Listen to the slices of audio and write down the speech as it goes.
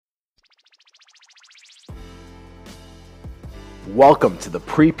Welcome to the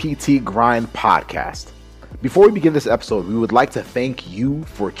Pre-PT Grind podcast. Before we begin this episode, we would like to thank you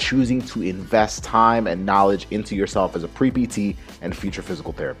for choosing to invest time and knowledge into yourself as a pre-PT and future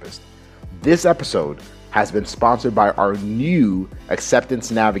physical therapist. This episode has been sponsored by our new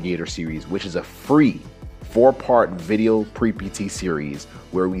Acceptance Navigator series, which is a free 4-part video pre-PT series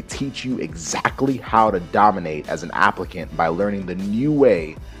where we teach you exactly how to dominate as an applicant by learning the new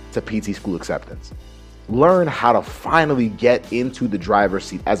way to PT school acceptance. Learn how to finally get into the driver's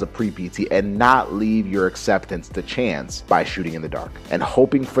seat as a pre-PT and not leave your acceptance to chance by shooting in the dark and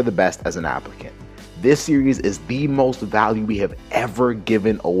hoping for the best as an applicant. This series is the most value we have ever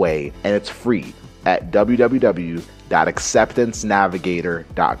given away, and it's free at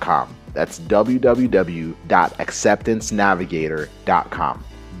www.acceptancenavigator.com. That's www.acceptancenavigator.com.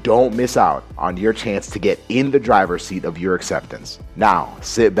 Don't miss out on your chance to get in the driver's seat of your acceptance. Now,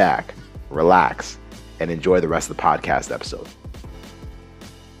 sit back, relax, and enjoy the rest of the podcast episode.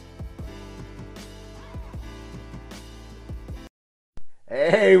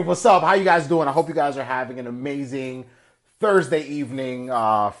 Hey, what's up? How you guys doing? I hope you guys are having an amazing Thursday evening.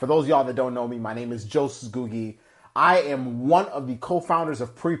 For those of y'all that don't know me, my name is Joseph Googie. I am one of the co-founders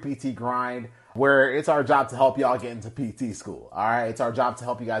of Pre-PT Grind, where it's our job to help y'all get into PT school. All right, it's our job to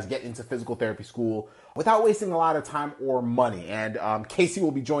help you guys get into physical therapy school without wasting a lot of time or money. And Casey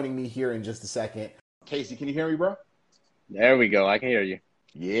will be joining me here in just a second. Casey, can you hear me, bro? There we go. I can hear you.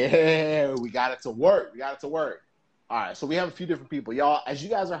 Yeah, we got it to work. All right, so we have a few different people. Y'all, as you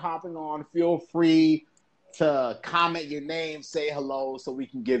guys are hopping on, feel free to comment your name, say hello so we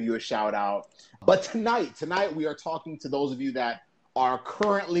can give you a shout out. But tonight we are talking to those of you that are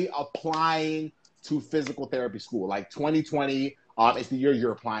currently applying to physical therapy school. Like 2020 is the year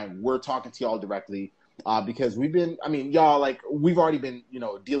you're applying. We're talking to y'all directly because we've already been,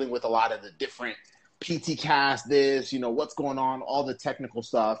 dealing with a lot of the different PT cast, what's going on, all the technical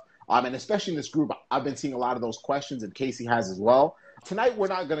stuff. And especially in this group, I've been seeing a lot of those questions, and Casey has as well. Tonight, we're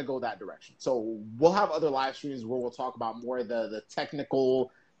not going to go that direction. So we'll have other live streams where we'll talk about more of the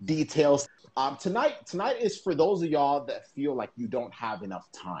technical details. Tonight is for those of y'all that feel like you don't have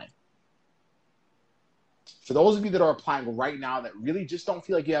enough time. For those of you that are applying right now that really just don't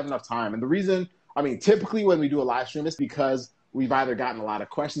feel like you have enough time. And the reason, typically when we do a live stream, it's because we've either gotten a lot of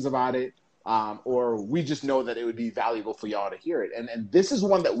questions about it, or we just know that it would be valuable for y'all to hear it. And this is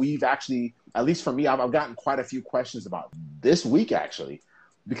one that we've actually, at least for me, I've gotten quite a few questions about this week, actually,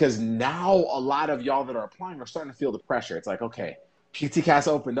 because now a lot of y'all that are applying are starting to feel the pressure. It's like, okay, PTCast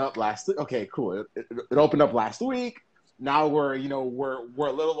opened up last week. Okay, cool. It opened up last week. Now we're a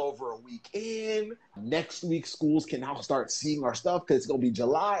little over a week in. Next week, schools can now start seeing our stuff because it's going to be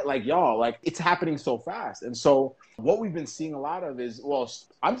July. It's happening so fast. And so what we've been seeing a lot of is,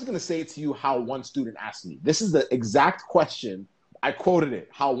 I'm just going to say it to you how one student asked me. This is the exact question. I quoted it,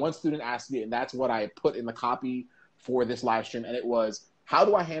 how one student asked me, and that's what I put in the copy for this live stream. And it was, how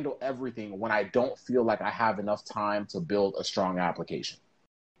do I handle everything when I don't feel like I have enough time to build a strong application?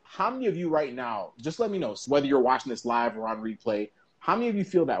 How many of you right now, just let me know, whether you're watching this live or on replay, how many of you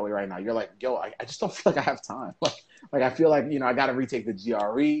feel that way right now? You're like, yo, I just don't feel like I have time. Like I feel like, I got to retake the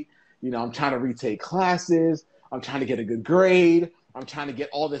GRE. I'm trying to retake classes. I'm trying to get a good grade. I'm trying to get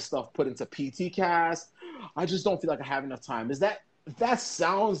all this stuff put into PT cast. I just don't feel like I have enough time. If that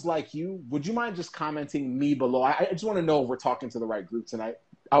sounds like you, would you mind just commenting me below? I just want to know if we're talking to the right group tonight.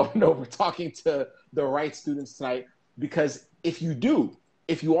 I want to know if we're talking to the right students tonight, because if you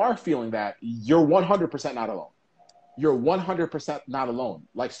are feeling that, you're 100% not alone. You're 100% not alone.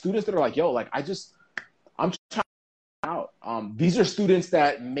 Like students that are like, yo, I'm trying out. These are students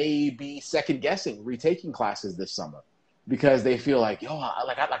that may be second guessing retaking classes this summer because they feel like, yo,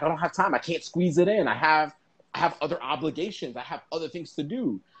 I don't have time. I can't squeeze it in. I have other obligations. I have other things to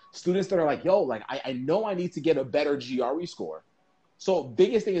do. Students that are like, yo, I know I need to get a better GRE score. So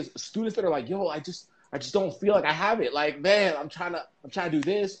biggest thing is students that are like, yo, I just don't feel like I have it. Like, man, I'm trying to do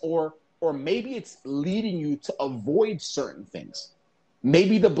this, or maybe it's leading you to avoid certain things.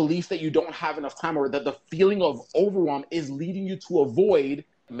 Maybe the belief that you don't have enough time, or that the feeling of overwhelm is leading you to avoid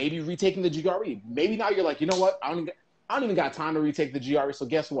maybe retaking the GRE. Maybe now you're like, you know what? I don't even got time to retake the GRE. So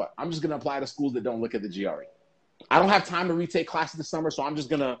guess what? I'm just going to apply to schools that don't look at the GRE. I don't have time to retake classes this summer, so I'm just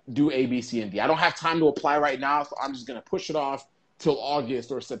going to do A, B, C, and D. I don't have time to apply right now, so I'm just going to push it off till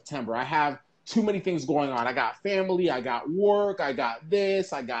August or September. I have too many things going on. I got family, I got work, I got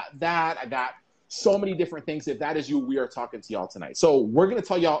this, I got that, I got so many different things. If that is you, we are talking to y'all tonight. So we're going to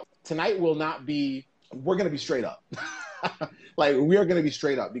tell y'all tonight we're going to be straight up. We are going to be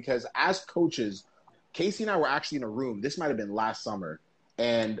straight up because as coaches, Casey and I were actually in a room. This might have been last summer.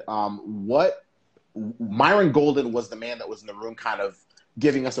 And what Myron Golden was the man that was in the room kind of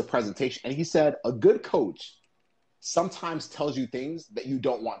giving us a presentation. And he said, a good coach sometimes tells you things that you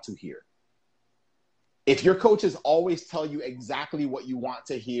don't want to hear. If your coaches always tell you exactly what you want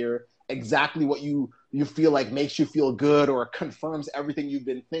to hear, exactly what you feel like makes you feel good or confirms everything you've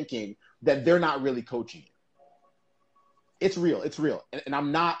been thinking, then they're not really coaching you. It's real. It's real. And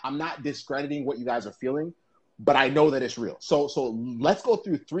I'm not discrediting what you guys are feeling, but I know that it's real. So let's go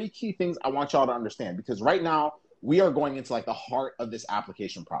through 3 key things I want y'all to understand, because right now we are going into like the heart of this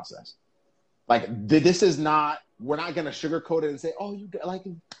application process. Like this is not, we're not going to sugarcoat it and say, oh, you like,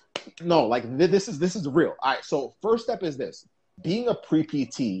 no, like this is real. All right. So first step is this: being a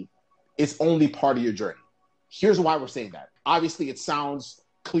pre-PT is only part of your journey. Here's why we're saying that. Obviously it sounds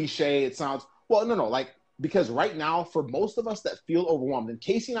cliche. It sounds, well, no, like, because right now, for most of us that feel overwhelmed, and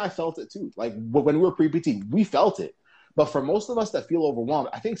Casey and I felt it too, like when we were pre-PT, we felt it. But for most of us that feel overwhelmed,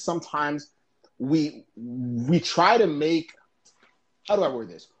 I think sometimes we try to make, how do I word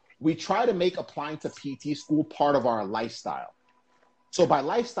this? We try to make applying to PT school part of our lifestyle. So by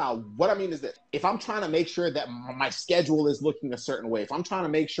lifestyle, what I mean is that if I'm trying to make sure that my schedule is looking a certain way, if I'm trying to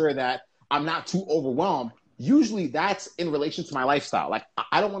make sure that I'm not too overwhelmed, usually that's in relation to my lifestyle. Like,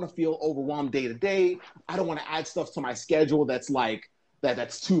 I don't want to feel overwhelmed day to day. I don't want to add stuff to my schedule that's like,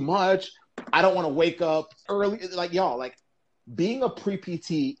 that's too much. I don't want to wake up early. Like, y'all, like, being a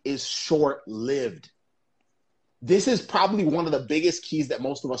pre-PT is short-lived. This is probably one of the biggest keys that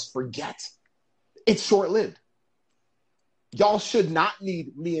most of us forget. It's short-lived. Y'all should not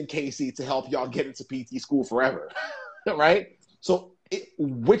need me and Casey to help y'all get into PT school forever, right? So,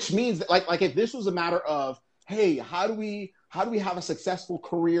 which means that, like if this was a matter of, hey, how do we have a successful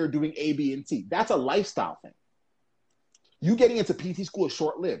career doing A, B, and T? That's a lifestyle thing. You getting into PT school is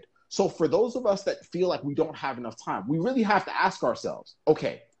short-lived. So for those of us that feel like we don't have enough time, we really have to ask ourselves,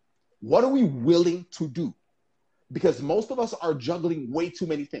 okay, what are we willing to do? Because most of us are juggling way too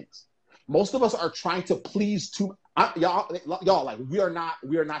many things. Most of us are trying to please y'all, like we are not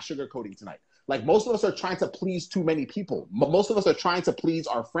sugarcoating tonight. Like, most of us are trying to please too many people. Most of us are trying to please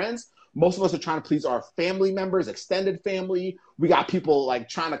our friends. Most of us are trying to please our family members, extended family. We got people like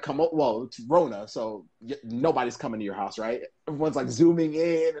trying to come up. Well, it's Rona, so nobody's coming to your house, right? Everyone's like zooming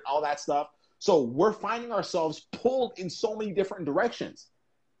in and all that stuff. So we're finding ourselves pulled in so many different directions.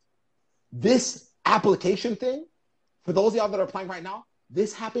 This application thing, for those of y'all that are applying right now,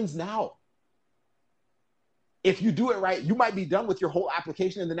 this happens now. If you do it right, you might be done with your whole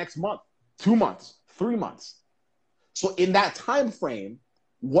application in the next month, 2 months, 3 months. So in that time frame,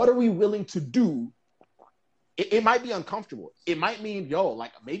 what are we willing to do? It might be uncomfortable. It might mean,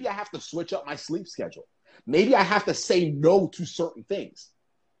 like maybe I have to switch up my sleep schedule. Maybe I have to say no to certain things.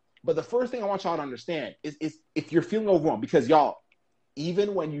 But the first thing I want y'all to understand is if you're feeling overwhelmed, because y'all,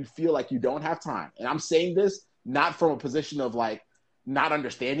 even when you feel like you don't have time, and I'm saying this not from a position of like not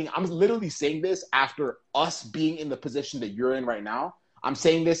understanding, I'm literally saying this after us being in the position that you're in right now. I'm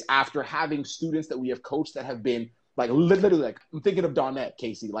saying this after having students that we have coached that have been like literally, like, I'm thinking of Dawnette,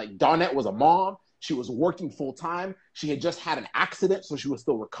 Casey. Like, Dawnette was a mom. She was working full time. She had just had an accident, so she was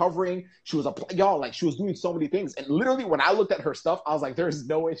still recovering. She was she was doing so many things. And literally, when I looked at her stuff, I was like, there's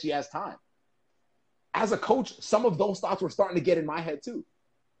no way she has time. As a coach, some of those thoughts were starting to get in my head too.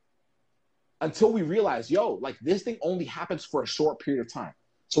 Until we realized, like, this thing only happens for a short period of time.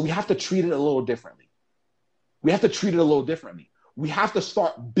 So we have to treat it a little differently. We have to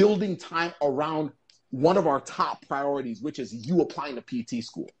start building time around one of our top priorities, which is you applying to PT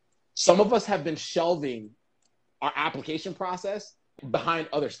school. Some of us have been shelving our application process behind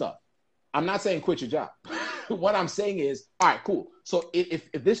other stuff. I'm not saying quit your job. What I'm saying is, all right, cool. So if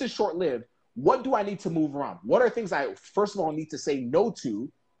this is short-lived, what do I need to move around? What are things I, first of all, need to say no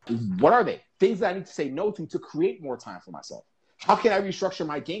to? What are they? Things that I need to say no to create more time for myself. How can I restructure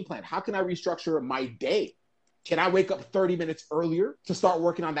my game plan? How can I restructure my day? Can I wake up 30 minutes earlier to start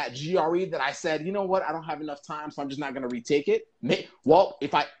working on that GRE that I said, you know what, I don't have enough time, so I'm just not going to retake it? Well,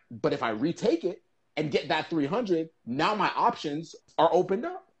 if I retake it and get that 300, now my options are opened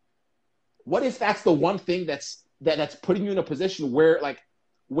up. What if that's the one thing that's putting you in a position where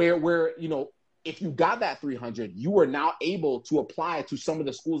if you got that 300, you are now able to apply to some of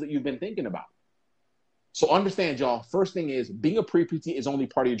the schools that you've been thinking about. So understand, y'all, first thing is being a pre-PT is only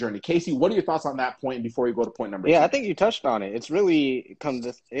part of your journey. Casey, what are your thoughts on that point before you go to point number 2? Yeah, I think you touched on it. It really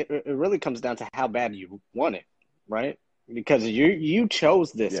comes down to how bad you want it, right? Because you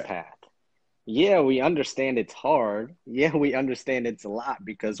chose this path. Yeah, we understand it's hard. Yeah, we understand it's a lot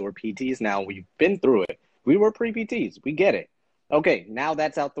because we're PTs now. We've been through it. We were pre-PTs. We get it. Okay, now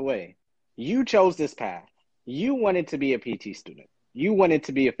that's out the way. You chose this path. You wanted to be a PT student. You wanted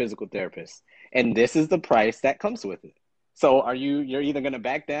to be a physical therapist, and this is the price that comes with it. So you're either going to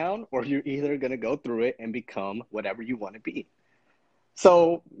back down or you're either going to go through it and become whatever you want to be.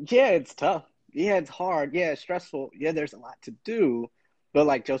 So, yeah, it's tough. Yeah, it's hard. Yeah, it's stressful. Yeah, there's a lot to do. But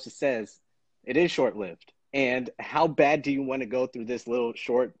like Joseph says, it is short-lived. And how bad do you want to go through this little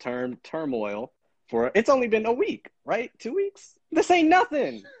short-term turmoil for, it's only been a week, right? 2 weeks? This ain't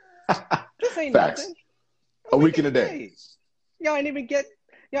nothing. This ain't Facts. nothing. A week and a day. Y'all ain't even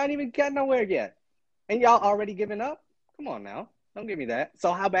get nowhere yet. And y'all already giving up? Come on now. Don't give me that.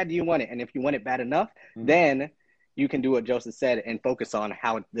 So how bad do you want it? And if you want it bad enough, then you can do what Joseph said and focus on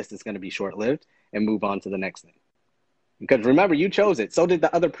how this is going to be short-lived and move on to the next thing. Because remember, you chose it. So did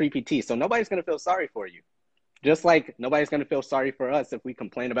the other pre-PT. So nobody's going to feel sorry for you. Just like nobody's going to feel sorry for us if we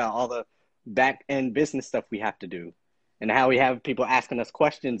complain about all the back-end business stuff we have to do and how we have people asking us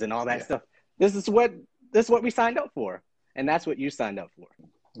questions and all that stuff. This is what we signed up for. And that's what you signed up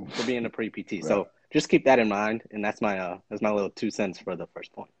for being a pre-PT. Right. So just keep that in mind. And that's my little 2 cents for the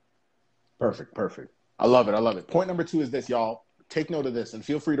first point. Perfect. I love it. Point number 2 is this, y'all. Take note of this and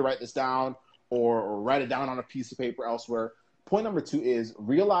feel free to write this down or write it down on a piece of paper elsewhere. Point number 2 is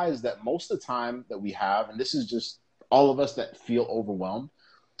realize that most of the time that we have, and this is just all of us that feel overwhelmed,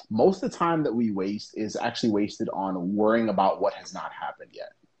 most of the time that we waste is actually wasted on worrying about what has not happened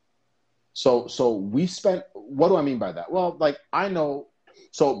yet. So we spent, what do I mean by that? Well, like I know,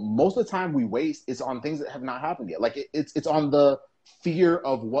 so most of the time we waste is on things that have not happened yet. Like it's on the fear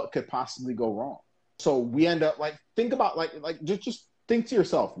of what could possibly go wrong. So we end up think about just think to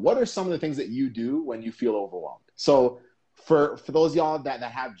yourself, what are some of the things that you do when you feel overwhelmed? So for those of y'all that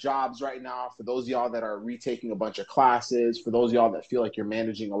have jobs right now, for those of y'all that are retaking a bunch of classes, for those of y'all that feel like you're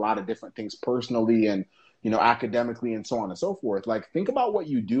managing a lot of different things personally and, academically and so on and so forth, think about what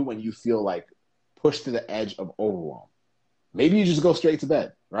you do when you feel pushed to the edge of overwhelm. Maybe you just go straight to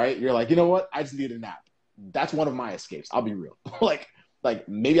bed, right? You're like, you know what? I just need a nap. That's one of my escapes. I'll be real.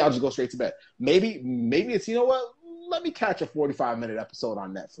 Maybe I'll just go straight to bed. Maybe it's, you know what? Let me catch a 45-minute episode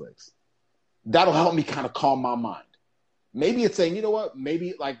on Netflix. That'll help me kind of calm my mind. Maybe it's saying, you know what?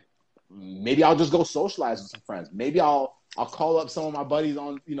 Maybe I'll just go socialize with some friends. Maybe I'll call up some of my buddies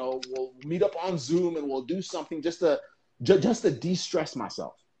on, we'll meet up on Zoom and we'll do something just to de-stress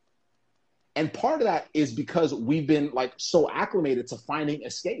myself. And part of that is because we've been so acclimated to finding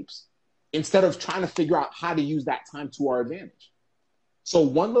escapes instead of trying to figure out how to use that time to our advantage. So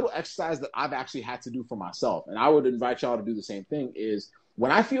one little exercise that I've actually had to do for myself, and I would invite y'all to do the same thing, is when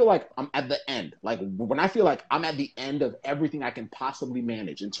I feel like I'm at the end, when I feel like I'm at the end of everything I can possibly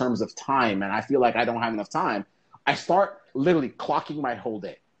manage in terms of time, and I feel like I don't have enough time, I start literally clocking my whole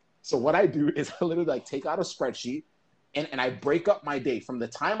day. So what I do is I literally take out a spreadsheet and I break up my day from the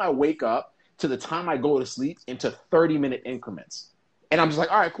time I wake up to the time I go to sleep into 30-minute increments. And I'm just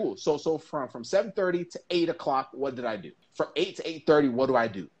like, all right, cool. So from 7:30 to 8 o'clock, what did I do? From 8 to 8:30, what do I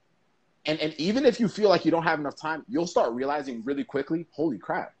do? And even if you feel like you don't have enough time, you'll start realizing really quickly, holy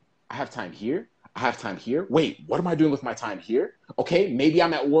crap, I have time here. I have time here. Wait, what am I doing with my time here? Okay, maybe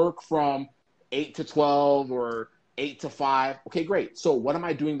I'm at work from 8 to 12 or 8 to 5. Okay, great. So what am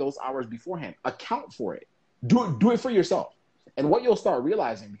I doing those hours beforehand? Account for it. Do it for yourself. And what you'll start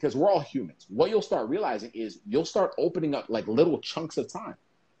realizing, because we're all humans, what you'll start realizing is you'll start opening up little chunks of time.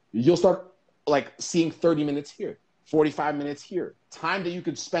 You'll start seeing 30 minutes here, 45 minutes here, time that you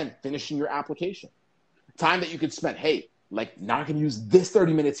could spend finishing your application, time that you could spend, hey, now I can use this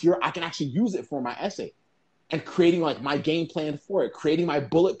 30 minutes here. I can actually use it for my essay and creating my game plan for it, creating my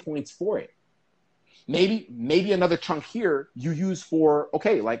bullet points for it. Maybe another chunk here you use for,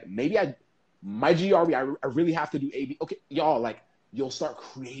 okay, maybe my GRE, I really have to do AB. Okay, y'all, you'll start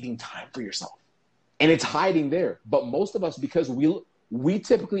creating time for yourself. And it's hiding there. But most of us, because we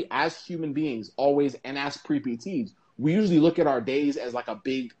typically, as human beings, always, and as pre-PTs, we usually look at our days as a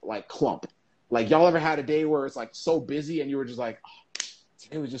big, clump. Y'all ever had a day where it's so busy and you were just oh,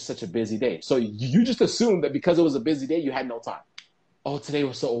 today was just such a busy day. So you just assumed that because it was a busy day, you had no time. Oh, today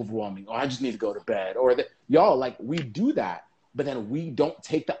was so overwhelming. Oh, I just need to go to bed. Or y'all, we do that. But then we don't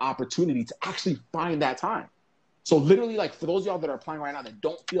take the opportunity to actually find that time. So literally, for those of y'all that are applying right now that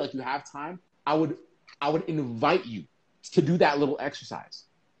don't feel like you have time, I would invite you to do that little exercise.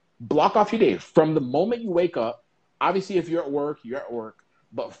 Block off your day. From the moment you wake up, obviously if you're at work, you're at work.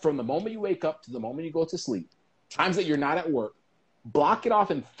 But from the moment you wake up to the moment you go to sleep, times that you're not at work, block it off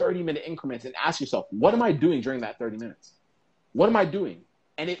in 30-minute increments and ask yourself, what am I doing during that 30 minutes? What am I doing?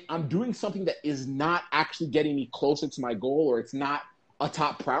 And if I'm doing something that is not actually getting me closer to my goal, or it's not a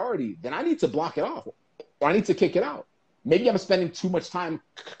top priority, then I need to block it off, or I need to kick it out. Maybe I'm spending too much time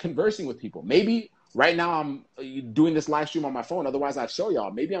conversing with people. Maybe Right now, I'm doing this live stream on my phone. Otherwise, I'd show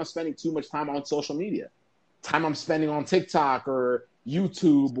y'all. Maybe I'm spending too much time on social media, time I'm spending on TikTok or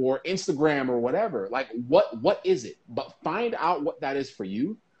YouTube or Instagram or whatever. Like, what is it? But find out what that is for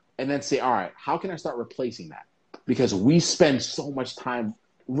you, and then say, all right, how can I start replacing that? Because we spend so much time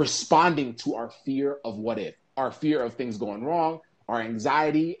responding to our fear of what if, our fear of things going wrong, our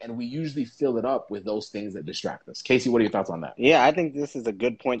anxiety, and we usually fill it up with those things that distract us. Casey, what are your thoughts on that? Yeah, I think this is a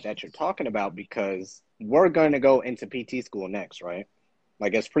good point that you're talking about because we're going to go into PT school next, right?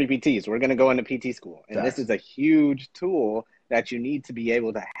 Like as pre-PTs, we're going to go into PT school. And This is a huge tool that you need to be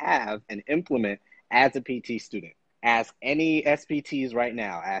able to have and implement as a PT student. Ask any SPTs right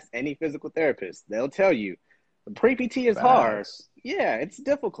now, ask any physical therapist. They'll tell you the pre-PT is hard. Yeah, it's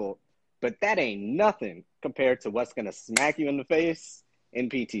difficult, but that ain't nothing compared to what's going to smack you in the face in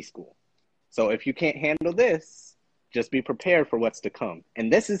PT school. So if you can't handle this, just be prepared for what's to come.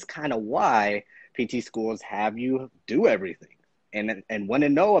 And this is kind of why PT schools have you do everything and want to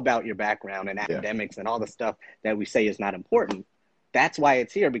know about your background and academics and all the stuff that we say is not important. That's why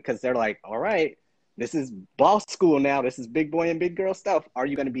it's here, because they're like, all right, this is boss school now. This is big boy and big girl stuff. Are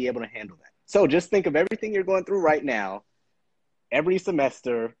you going to be able to handle that? So just think of everything you're going through right now, every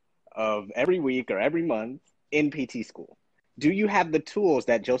semester of every week or every month in PT school. Do you have the tools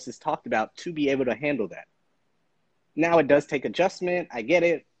that Joseph talked about to be able to handle that? Now it does take adjustment. I get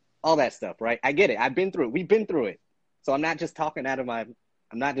it. All that stuff, right? I get it. I've been through it. We've been through it. So I'm not just talking.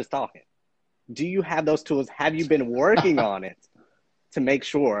 Do you have those tools? Have you been working on it to make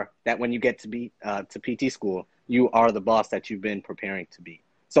sure that when you get to PT school, you are the boss that you've been preparing to be?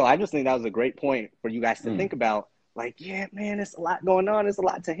 So I just think that was a great point for you guys to think about. Like, yeah, man, it's a lot going on. It's a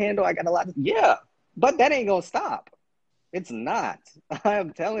lot to handle. I got a lot. Yeah, but that ain't going to stop. It's not.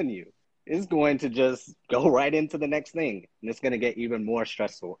 I'm telling you, it's going to just go right into the next thing. And it's going to get even more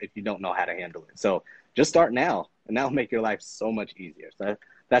stressful if you don't know how to handle it. So just start now, and that'll make your life so much easier. So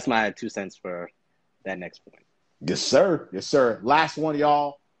that's my 2 cents for that next point. Yes, sir. Yes, sir. Last one,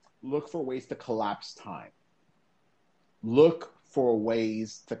 y'all. Look for ways to collapse time. Look for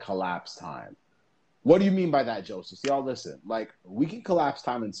ways to collapse time. What do you mean by that, Joseph? So y'all listen, like we can collapse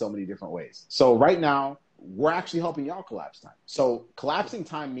time in so many different ways. So right now, we're actually helping y'all collapse time. So collapsing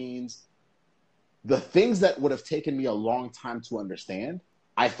time means the things that would have taken me a long time to understand,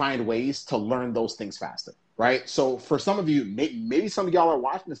 I find ways to learn those things faster, right? So for some of you, maybe some of y'all are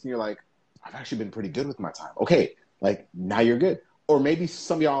watching this and you're like, I've actually been pretty good with my time. Okay, like now you're good. Or maybe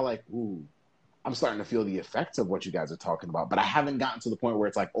some of y'all are like, ooh, I'm starting to feel the effects of what you guys are talking about, but I haven't gotten to the point where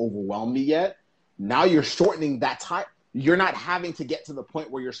it's like overwhelmed me yet. Now you're shortening that time. You're not having to get to the point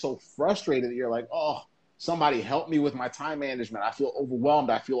where you're so frustrated that you're like, oh, somebody help me with my time management. I feel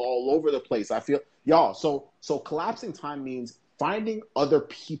overwhelmed. I feel all over the place. I feel y'all. So collapsing time means finding other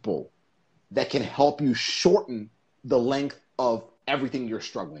people that can help you shorten the length of everything you're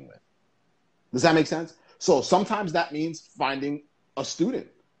struggling with. Does that make sense? So sometimes that means finding a student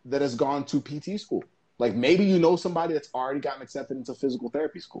that has gone to PT school. Like maybe you know somebody that's already gotten accepted into physical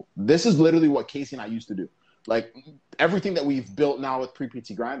therapy school. This is literally what Casey and I used to do. Like everything that we've built now with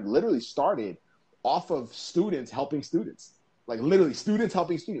Pre-PT Grind literally started off of students helping students. Like literally students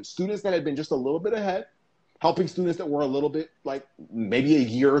helping students. Students that had been just a little bit ahead, helping students that were a little bit like maybe a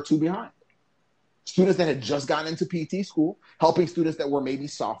year or two behind. Students that had just gotten into PT school, helping students that were maybe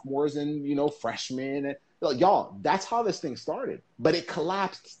sophomores and, you know, freshmen. And, like, y'all, that's how this thing started. But it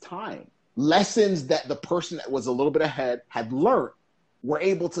collapsed time. Lessons that the person that was a little bit ahead had learned were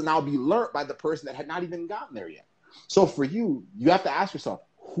able to now be learned by the person that had not even gotten there yet. So for you, you have to ask yourself,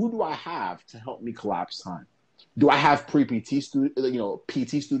 who do I have to help me collapse time? Do I have PT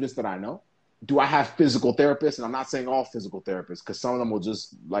students that I know? Do I have physical therapists? And I'm not saying all physical therapists, because some of them will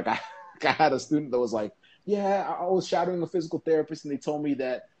just, like, I had a student that was like, yeah, I was shadowing a physical therapist and they told me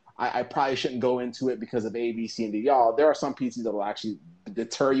that I probably shouldn't go into it because of A, B, C, and D. Y'all, there are some PTs that will actually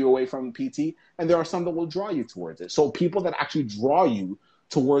deter you away from PT, and there are some that will draw you towards it. So people that actually draw you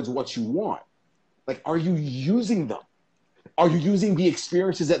towards what you want, like, are you using them? Are you using the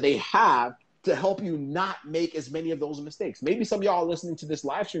experiences that they have to help you not make as many of those mistakes? Maybe some of y'all are listening to this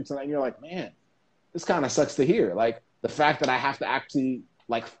live stream tonight and you're like, man, this kind of sucks to hear. Like the fact that I have to actually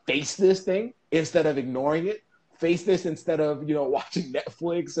like face this thing instead of ignoring it, face this instead of, you know, watching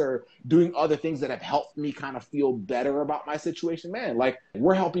Netflix or doing other things that have helped me kind of feel better about my situation. Man, like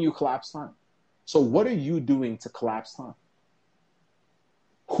we're helping you collapse time. So what are you doing to collapse time?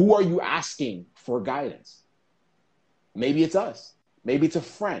 Who are you asking for guidance? Maybe it's us. Maybe it's a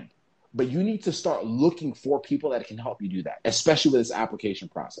friend. But you need to start looking for people that can help you do that, especially with this application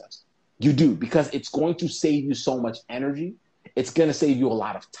process. You do, because it's going to save you so much energy. It's going to save you a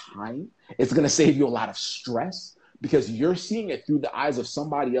lot of time. It's going to save you a lot of stress because you're seeing it through the eyes of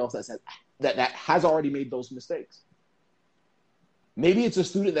somebody else that has already made those mistakes. Maybe it's a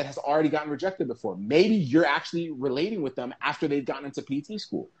student that has already gotten rejected before. Maybe you're actually relating with them after they've gotten into PT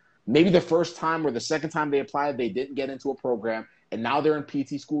school. Maybe the first time or the second time they applied, they didn't get into a program, and now they're in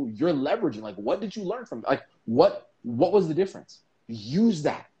PT school. You're leveraging. Like, what did you learn from? Like, what was the difference? Use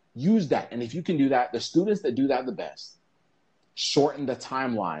that. And if you can do that, the students that do that the best shorten the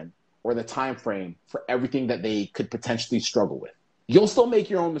timeline or the time frame for everything that they could potentially struggle with. You'll still make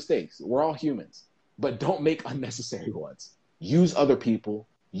your own mistakes. We're all humans, but don't make unnecessary ones. Use other people,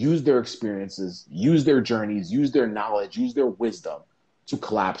 use their experiences, use their journeys, use their knowledge, use their wisdom to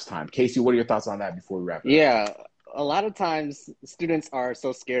collapse time. Casey, what are your thoughts on that before we wrap it up? Yeah, a lot of times students are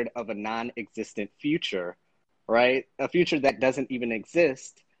so scared of a non-existent future, right? A future that doesn't even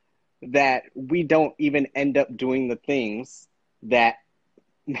exist, that we don't even end up doing the things that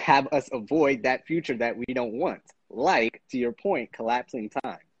have us avoid that future that we don't want. Like, to your point, collapsing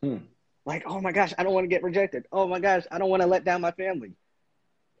time. Like, oh my gosh, I don't want to get rejected. Oh my gosh, I don't want to let down my family.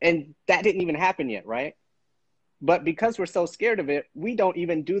 And that didn't even happen yet, right? But because we're so scared of it, we don't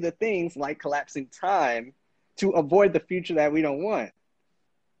even do the things like collapsing time to avoid the future that we don't want.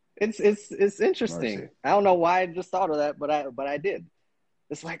 It's interesting. Mercy. I don't know why I just thought of that, but I did.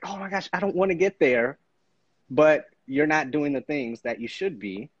 It's like, oh my gosh, I don't want to get there, but you're not doing the things that you should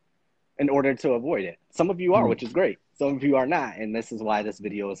be in order to avoid it. Some of you are, which is great. Some of you are not, and this is why this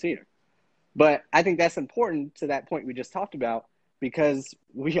video is here. But I think that's important to that point we just talked about, because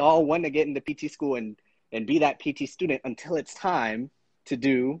we all want to get into PT school and be that PT student until it's time to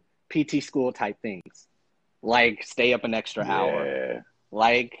do PT school type things, like stay up an extra hour,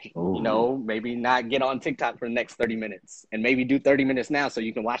 like, maybe not get on TikTok for the next 30 minutes and maybe do 30 minutes now so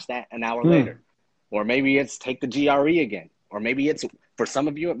you can watch that an hour later. Or maybe it's take the GRE again. Or maybe it's, for some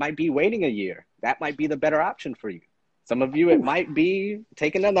of you, it might be waiting a year. That might be the better option for you. Some of you, it might be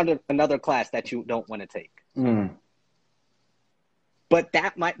taking another class that you don't want to take. But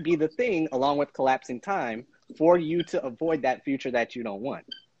that might be the thing, along with collapsing time, for you to avoid that future that you don't want,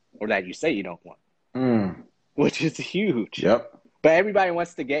 or that you say you don't want, which is huge. Yep. But everybody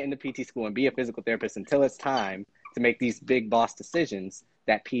wants to get into PT school and be a physical therapist until it's time to make these big boss decisions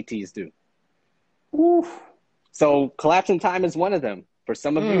that PTs do. So collapsing time is one of them. For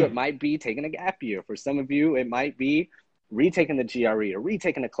some of you, it might be taking a gap year. For some of you, it might be retaking the GRE or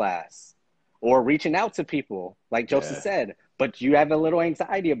retaking a class or reaching out to people, like Joseph said, but you have a little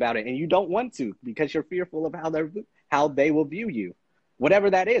anxiety about it and you don't want to because you're fearful of how they will view you. Whatever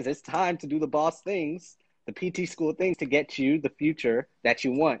that is, it's time to do the boss things, the PT school things to get you the future that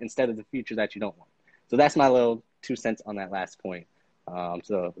you want instead of the future that you don't want. So that's my little 2 cents on that last point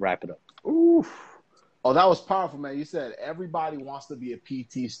to wrap it up. Oh, that was powerful, man. You said everybody wants to be a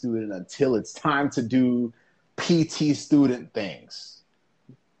PT student until it's time to do PT student things.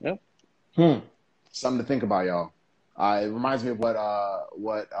 Yep. Something to think about, y'all. It reminds me of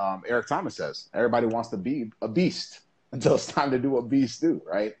what Eric Thomas says. Everybody wants to be a beast until it's time to do what beasts do,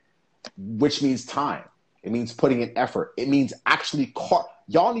 right? Which means time. It means putting in effort. It means actually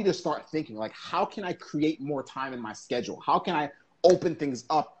y'all need to start thinking, like, how can I create more time in my schedule? How can I open things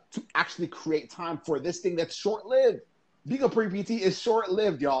up to actually create time for this thing that's short-lived? Being a pre-PT is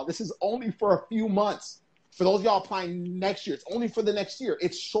short-lived, y'all. This is only for a few months. For those of y'all applying next year, it's only for the next year.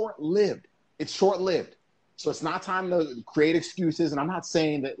 It's short-lived. It's short-lived. So it's not time to create excuses. And I'm not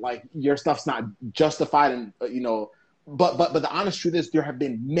saying that, like, your stuff's not justified and, but the honest truth is there have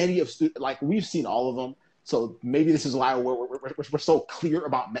been many of students, like, we've seen all of them. So maybe this is why we're so clear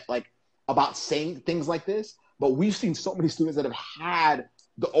about saying things like this. But we've seen so many students that have had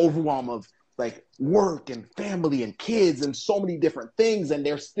the overwhelm of, like, work and family and kids and so many different things, and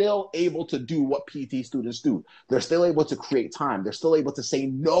they're still able to do what PT students do. They're still able to create time. They're still able to say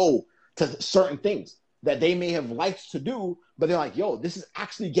no to certain things that they may have liked to do, but they're like, yo, this is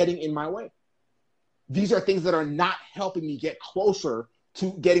actually getting in my way. These are things that are not helping me get closer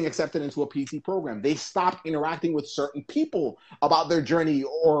to getting accepted into a PT program. They stopped interacting with certain people about their journey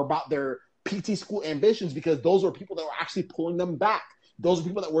or about their PT school ambitions because those were people that were actually pulling them back. Those were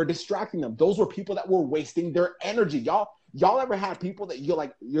people that were distracting them. Those were people that were wasting their energy. Y'all ever had people that you're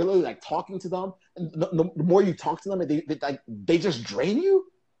literally like talking to them, and the more you talk to them, they just drain you?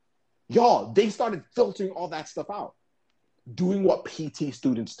 Y'all, they started filtering all that stuff out, doing what PT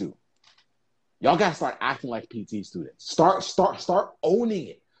students do. Y'all gotta start acting like PT students. Start owning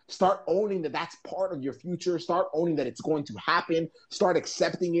it. Start owning that that's part of your future. Start owning that it's going to happen. Start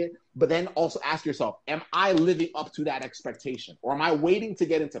accepting it. But then also ask yourself, am I living up to that expectation? Or am I waiting to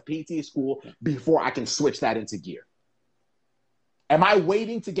get into PT school before I can switch that into gear? Am I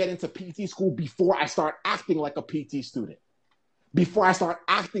waiting to get into PT school before I start acting like a PT student? Before I start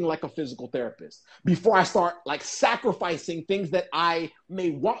acting like a physical therapist? Before I start like sacrificing things that I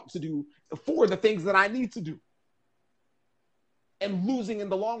may want to do for the things that I need to do and losing in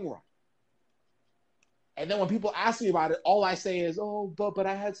the long run? And then when people ask me about it, all I say is, oh, but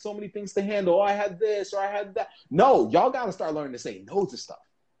I had so many things to handle. Oh, I had this or I had that. No, y'all got to start learning to say no to stuff.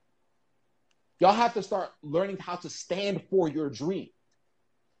 Y'all have to start learning how to stand for your dream.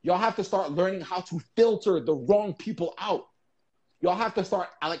 Y'all have to start learning how to filter the wrong people out. Y'all have to start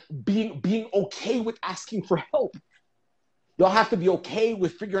like being okay with asking for help. Y'all have to be okay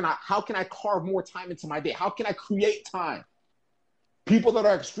with figuring out, how can I carve more time into my day? How can I create time? People that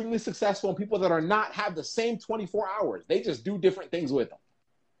are extremely successful and people that are not have the same 24 hours. They just do different things with them.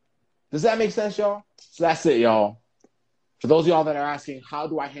 Does that make sense, y'all? So that's it, y'all. For those of y'all that are asking, how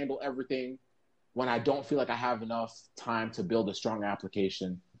do I handle everything when I don't feel like I have enough time to build a strong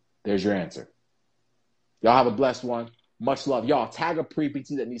application? There's your answer. Y'all have a blessed one. Much love. Y'all, tag a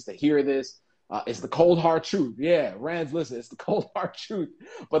pre-PT that needs to hear this. It's the cold, hard truth. Yeah, Rands, listen, it's the cold, hard truth.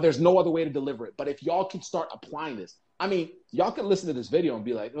 But there's no other way to deliver it. But if y'all can start applying this, I mean, y'all can listen to this video and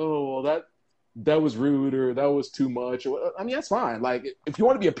be like, oh, well, that was rude or that was too much. Or, I mean, that's fine. Like, if you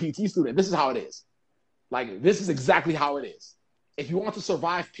want to be a PT student, this is how it is. Like, this is exactly how it is. If you want to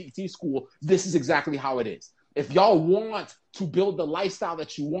survive PT school, this is exactly how it is. If y'all want to build the lifestyle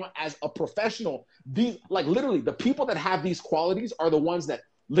that you want as a professional, these, like, literally, the people that have these qualities are the ones that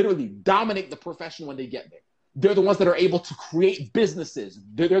literally dominate the profession when they get there. They're the ones that are able to create businesses.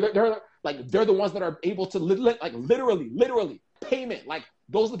 They're the ones that are able to literally payment. Like,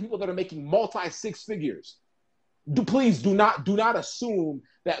 those are the people that are making multi-six figures. Please do not assume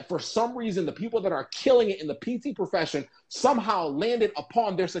that for some reason the people that are killing it in the PT profession somehow landed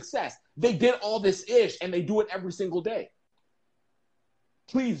upon their success. They did all this ish and they do it every single day.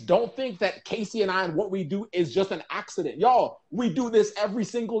 Please don't think that Casey and I and what we do is just an accident. Y'all, we do this every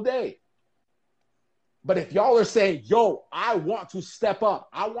single day. But if y'all are saying, yo, I want to step up,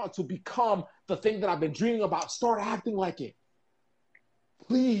 I want to become the thing that I've been dreaming about, start acting like it.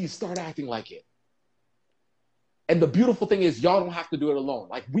 Please start acting like it. And the beautiful thing is, y'all don't have to do it alone.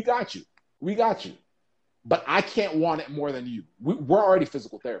 Like, we got you. We got you. But I can't want it more than you. We're already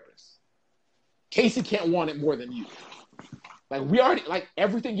physical therapists. Casey can't want it more than you. Like, we already, like,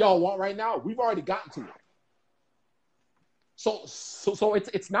 everything y'all want right now, we've already gotten to it. So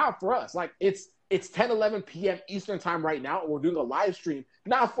it's not for us. Like, it's 10, 11 p.m. Eastern time right now, and we're doing a live stream,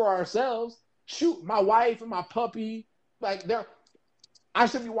 not for ourselves. Shoot, my wife and my puppy, like, I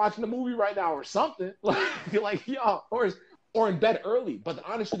should be watching a movie right now or something. Like y'all, or in bed early. But the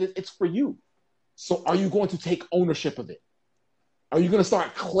honest truth is, it's for you. So are you going to take ownership of it? Are you going to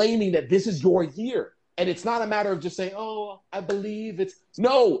start claiming that this is your year? And it's not a matter of just saying, oh, I believe it's.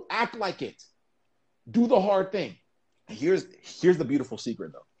 No, act like it. Do the hard thing. And here's the beautiful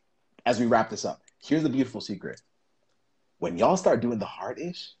secret, though. As we wrap this up, here's the beautiful secret. When y'all start doing the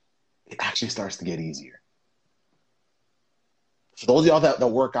hard-ish, it actually starts to get easier. For those of y'all that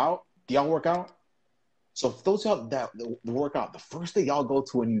work out, do y'all work out? So for those of y'all that work out, the first day y'all go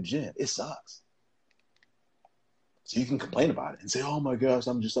to a new gym, it sucks. So you can complain about it and say, oh my gosh,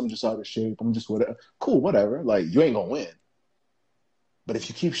 I'm just out of shape. I'm just whatever. Cool, whatever. Like, you ain't gonna win. But if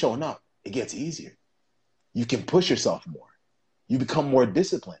you keep showing up, it gets easier. You can push yourself more. You become more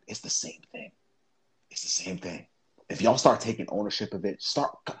disciplined. It's the same thing. It's the same thing. If y'all start taking ownership of it,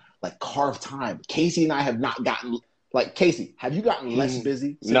 start like carve time. Casey and I have not gotten. Like, Casey, have you gotten less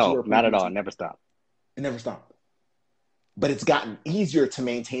busy? No, not at all. It never stopped. It never stopped. But it's gotten easier to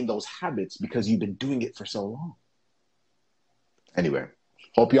maintain those habits because you've been doing it for so long. Anyway,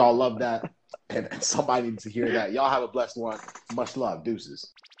 hope y'all love that. And somebody needs to hear that. Y'all have a blessed one. Much love.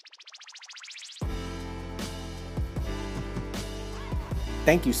 Deuces.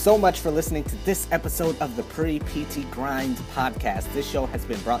 Thank you so much for listening to this episode of the Pre-PT Grind podcast. This show has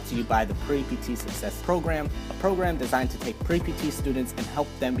been brought to you by the Pre-PT Success Program, a program designed to take pre-PT students and help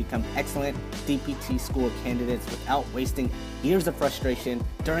them become excellent DPT school candidates without wasting years of frustration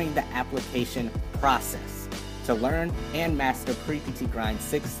during the application process. To learn and master Pre-PT Grind's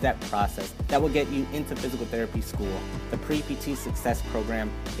 6-step process that will get you into physical therapy school, the Pre-PT Success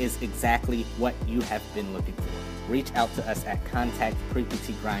Program is exactly what you have been looking for. Reach out to us at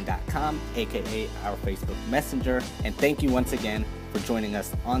contactpreptgrind.com, aka our Facebook Messenger. And thank you once again for joining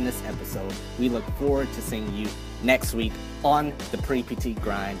us on this episode. We look forward to seeing you next week on the Pre-PT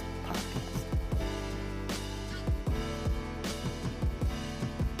Grind podcast.